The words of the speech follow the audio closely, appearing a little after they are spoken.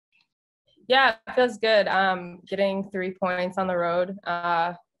Yeah, it feels good. Getting 3 points on the road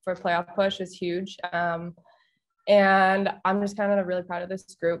for a playoff push is huge. And I'm just kind of really proud of this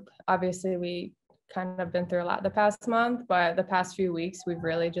group. Obviously, we kind of been through a lot the past month, but the past few weeks, we've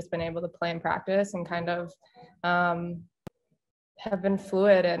really just been able to play and practice and kind of have been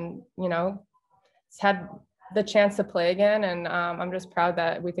fluid and, had the chance to play again. And I'm just proud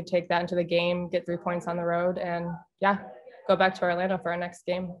that we could take that into the game, get 3 points on the road, and go back to Orlando for our next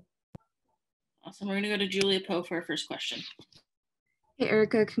game. Awesome. We're going to go to Julia Poe for our first question. Hey,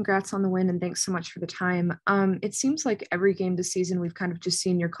 Erika, congrats on the win and thanks so much for the time. It seems like every game this season, we've kind of just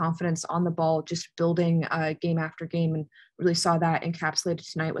seen your confidence on the ball, just building game after game, and really saw that encapsulated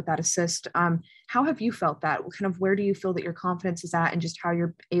tonight with that assist. How have you felt that? Kind of where do you feel that your confidence is at and just how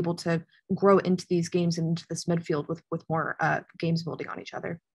you're able to grow into these games and into this midfield with more games building on each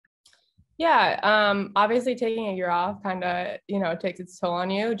other? Yeah, obviously taking a year off kind of, takes its toll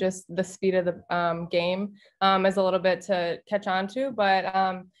on you. Just the speed of the game is a little bit to catch on to. But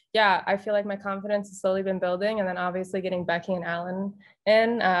I feel like my confidence has slowly been building. And then obviously getting Becky and Alan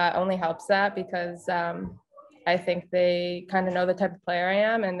in only helps that because I think they kind of know the type of player I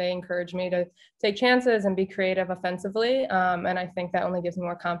am and they encourage me to take chances and be creative offensively. And I think that only gives me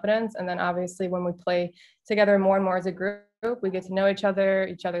more confidence. And then obviously when we play together more and more as a group, we get to know each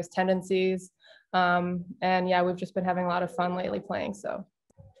other's tendencies. We've just been having a lot of fun lately playing. So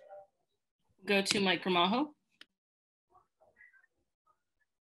go to Mike Gramajo.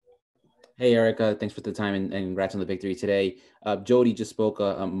 Hey, Erika, thanks for the time and congrats on the victory today. Jody just spoke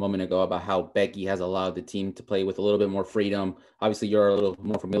a moment ago about how Becky has allowed the team to play with a little bit more freedom. Obviously, you're a little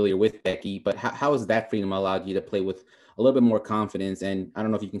more familiar with Becky, but how has that freedom allowed you to play with a little bit more confidence? And I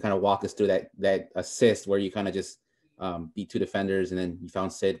don't know if you can kind of walk us through that assist where you kind of just beat two defenders and then you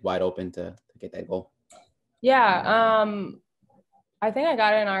found Sid wide open to get that goal. Yeah, I think I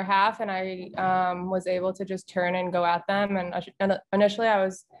got it in our half and I was able to just turn and go at them. And initially I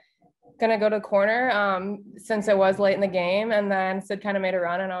was gonna go to the corner since it was late in the game, and then Sid kind of made a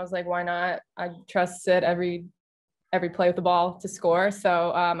run and I was like, why not? I trust Sid every play with the ball to score. So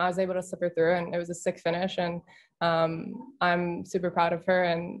I was able to slip her through and it was a sick finish. And I'm super proud of her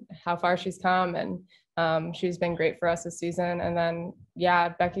and how far she's come. And she's been great for us this season. And then,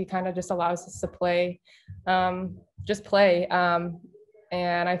 Becky kind of just allows us to play.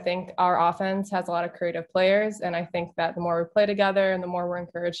 And I think our offense has a lot of creative players. And I think that the more we play together and the more we're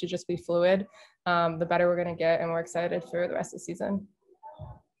encouraged to just be fluid, the better we're going to get. And we're excited for the rest of the season.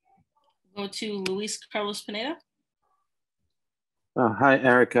 Go to Luis Carlos Pineda. Hi,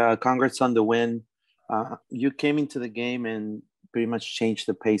 Erika. Congrats on the win. You came into the game and pretty much changed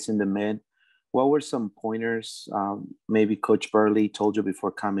the pace in the mid. What were some pointers maybe Coach Burley told you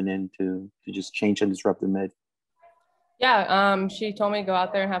before coming in to just change and disrupt the mid? Yeah, she told me to go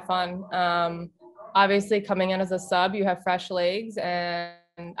out there and have fun. Obviously, coming in as a sub, you have fresh legs, and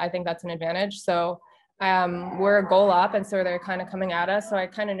I think that's an advantage. So we're a goal up, and so they're kind of coming at us. So I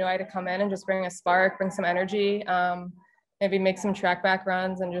kind of knew I had to come in and just bring a spark, bring some energy, maybe make some track back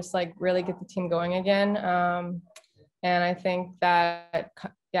runs and just like really get the team going again. And I think that,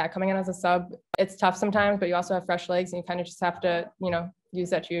 coming in as a sub, it's tough sometimes, but you also have fresh legs and you kind of just have to, use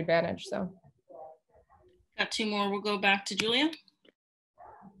that to your advantage. So. Got two more. We'll go back to Julia.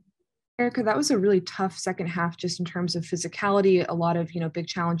 Erika, that was a really tough second half just in terms of physicality, a lot of, big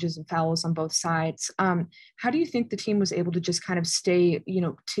challenges and fouls on both sides. How do you think the team was able to just kind of stay,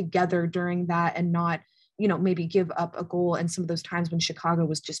 together during that and not, maybe give up a goal in some of those times when Chicago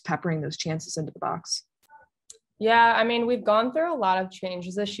was just peppering those chances into the box? Yeah, I mean, we've gone through a lot of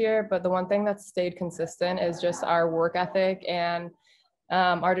changes this year, but the one thing that's stayed consistent is just our work ethic and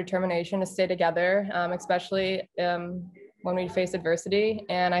our determination to stay together, especially when we face adversity.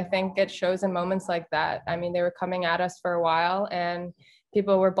 And I think it shows in moments like that. I mean, they were coming at us for a while and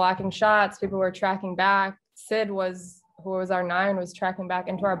people were blocking shots, people were tracking back. Sid who was our 9, was tracking back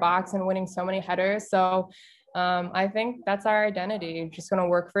into our box and winning so many headers. So I think that's our identity. We're just going to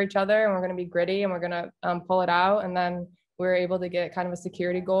work for each other and we're going to be gritty and we're going to pull it out. And then we were able to get kind of a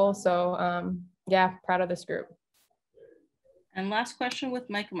security goal. So proud of this group. And last question with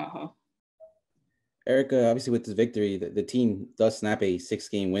Mike Maho. Erika, obviously with this victory, the team does snap a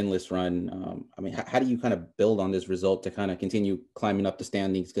 6-game winless run. How do you kind of build on this result to kind of continue climbing up the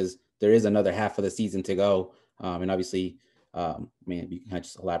standings? Because there is another half of the season to go. And obviously, you can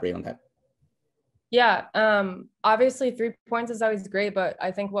just elaborate on that. Yeah, obviously 3 points is always great, but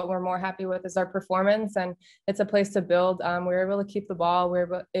I think what we're more happy with is our performance, and it's a place to build. We were able to keep the ball, we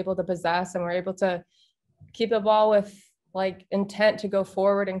were able to possess, and we're able to keep the ball with like intent to go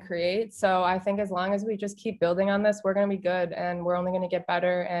forward and create. So I think as long as we just keep building on this, we're going to be good and we're only going to get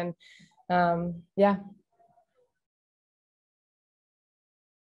better. And Yeah,